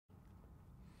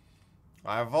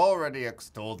I've already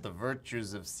extolled the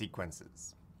virtues of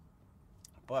sequences,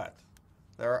 but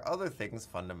there are other things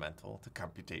fundamental to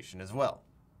computation as well.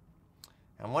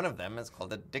 And one of them is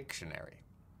called a dictionary.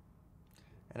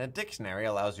 And a dictionary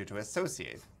allows you to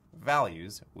associate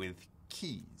values with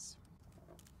keys.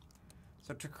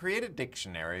 So to create a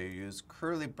dictionary, you use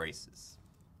curly braces.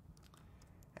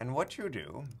 And what you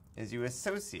do is you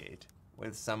associate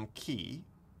with some key,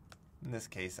 in this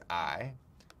case I,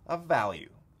 a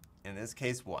value, in this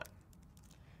case 1.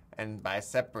 And by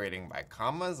separating by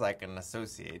commas, I can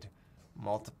associate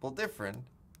multiple different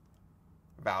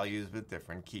values with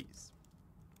different keys.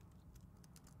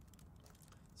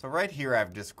 So right here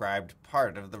I've described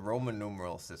part of the Roman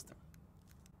numeral system,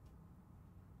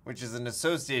 which is an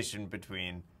association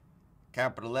between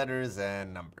capital letters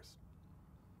and numbers.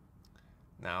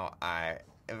 Now I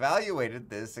evaluated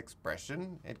this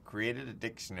expression. It created a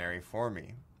dictionary for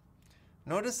me.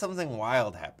 Notice something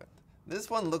wild happened.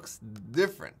 This one looks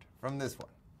different from this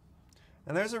one.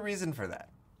 And there's a reason for that.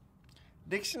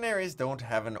 Dictionaries don't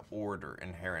have an order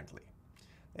inherently.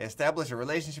 They establish a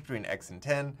relationship between x and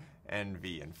 10 and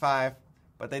v and 5,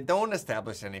 but they don't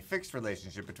establish any fixed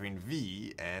relationship between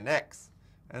v and x.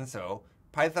 And so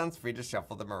Python's free to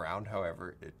shuffle them around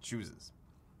however it chooses.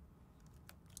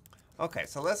 Okay,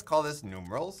 so let's call this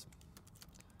numerals.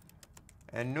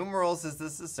 And numerals is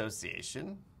this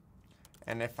association.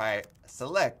 And if I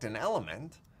select an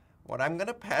element, what I'm going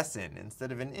to pass in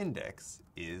instead of an index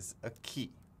is a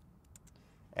key,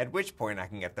 at which point I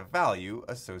can get the value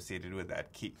associated with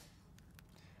that key.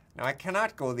 Now I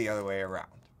cannot go the other way around.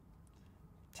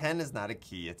 10 is not a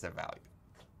key, it's a value.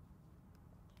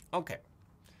 Okay,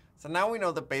 so now we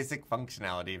know the basic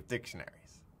functionality of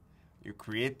dictionaries. You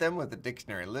create them with a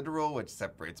dictionary literal, which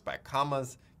separates by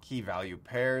commas, key-value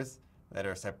pairs that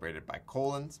are separated by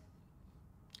colons.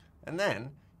 And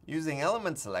then, using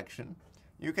element selection,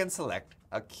 you can select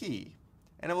a key,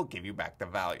 and it will give you back the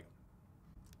value.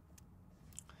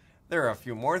 There are a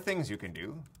few more things you can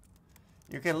do.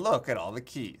 You can look at all the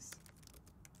keys.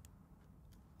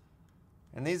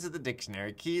 And these are the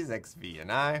dictionary keys, x, v,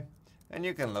 and I, and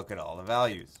you can look at all the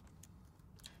values.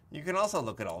 You can also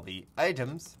look at all the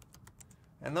items,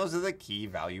 and those are the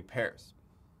key-value pairs.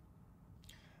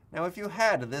 Now if you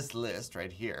had this list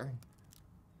right here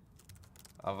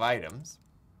of items,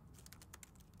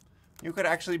 you could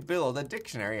actually build a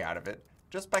dictionary out of it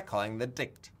just by calling the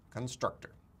dict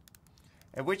constructor,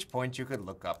 at which point you could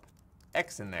look up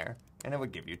x in there and it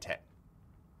would give you 10.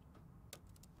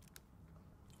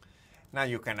 Now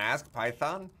you can ask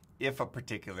Python if a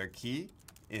particular key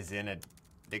is in a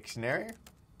dictionary.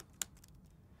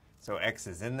 So x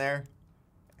is in there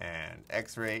and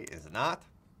x-ray is not.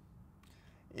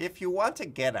 If you want to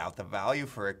get out the value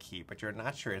for a key but you're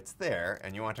not sure it's there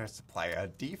and you want to supply a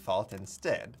default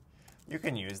instead, you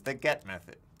can use the get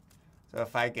method. So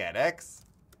if I get x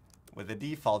with a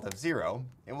default of 0,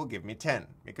 it will give me 10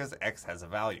 because x has a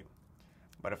value.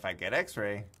 But if I get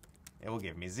x-ray, it will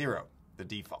give me 0, the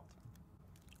default.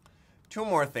 Two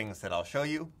more things that I'll show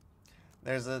you.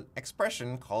 There's an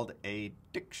expression called a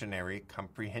dictionary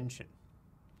comprehension,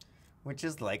 which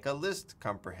is like a list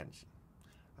comprehension.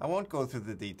 I won't go through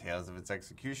the details of its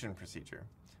execution procedure,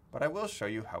 but I will show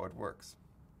you how it works.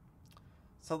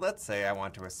 So let's say I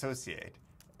want to associate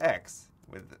x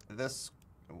with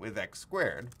x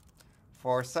squared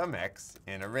for some x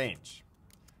in a range.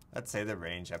 Let's say the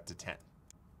range up to 10.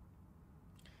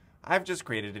 I've just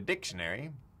created a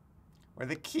dictionary where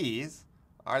the keys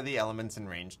are the elements in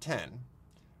range 10,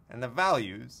 and the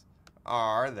values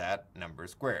are that number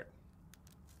squared.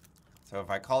 So if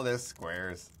I call this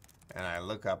squares, and I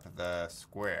look up the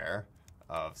square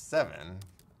of 7,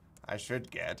 I should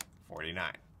get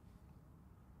 49.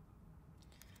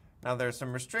 Now there's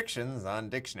some restrictions on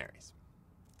dictionaries.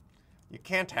 You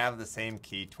can't have the same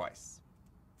key twice.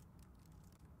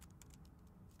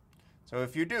 So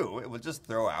if you do, it will just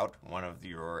throw out one of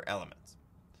your elements.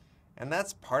 And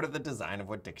that's part of the design of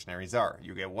what dictionaries are.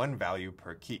 You get one value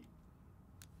per key.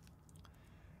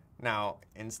 Now,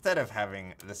 instead of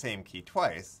having the same key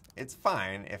twice, it's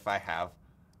fine if I have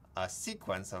a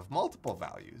sequence of multiple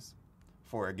values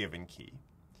for a given key,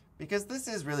 because this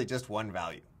is really just one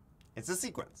value. It's a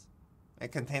sequence.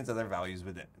 It contains other values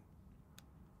within it.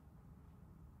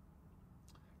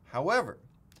 However,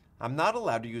 I'm not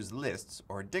allowed to use lists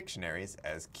or dictionaries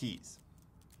as keys.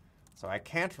 So I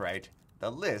can't write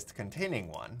the list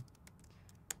containing 1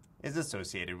 is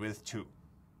associated with 2.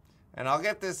 And I'll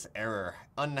get this error,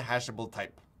 unhashable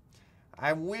type.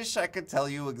 I wish I could tell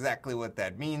you exactly what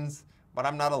that means, but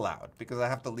I'm not allowed because I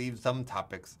have to leave some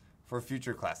topics for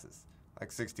future classes, like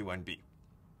 61B.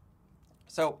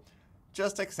 So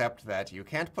Just accept that you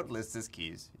can't put lists as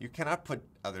keys. You cannot put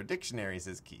other dictionaries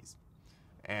as keys.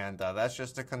 And that's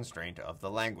just a constraint of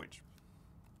the language.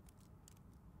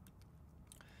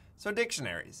 So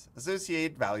dictionaries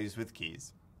associate values with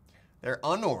keys. They're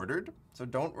unordered, so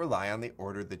don't rely on the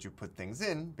order that you put things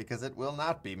in because it will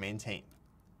not be maintained.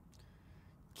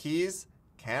 Keys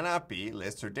cannot be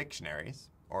lists or dictionaries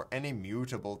or any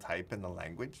mutable type in the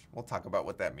language. We'll talk about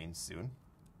what that means soon.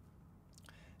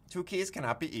 Two keys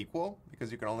cannot be equal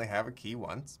because you can only have a key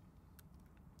once.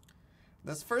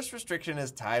 This first restriction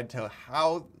is tied to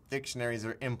how dictionaries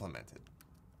are implemented.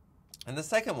 And the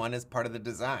second one is part of the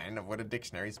design of what a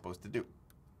dictionary is supposed to do.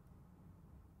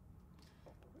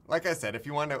 Like I said, if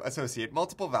you want to associate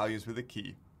multiple values with a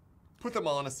key, put them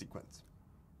all in a sequence.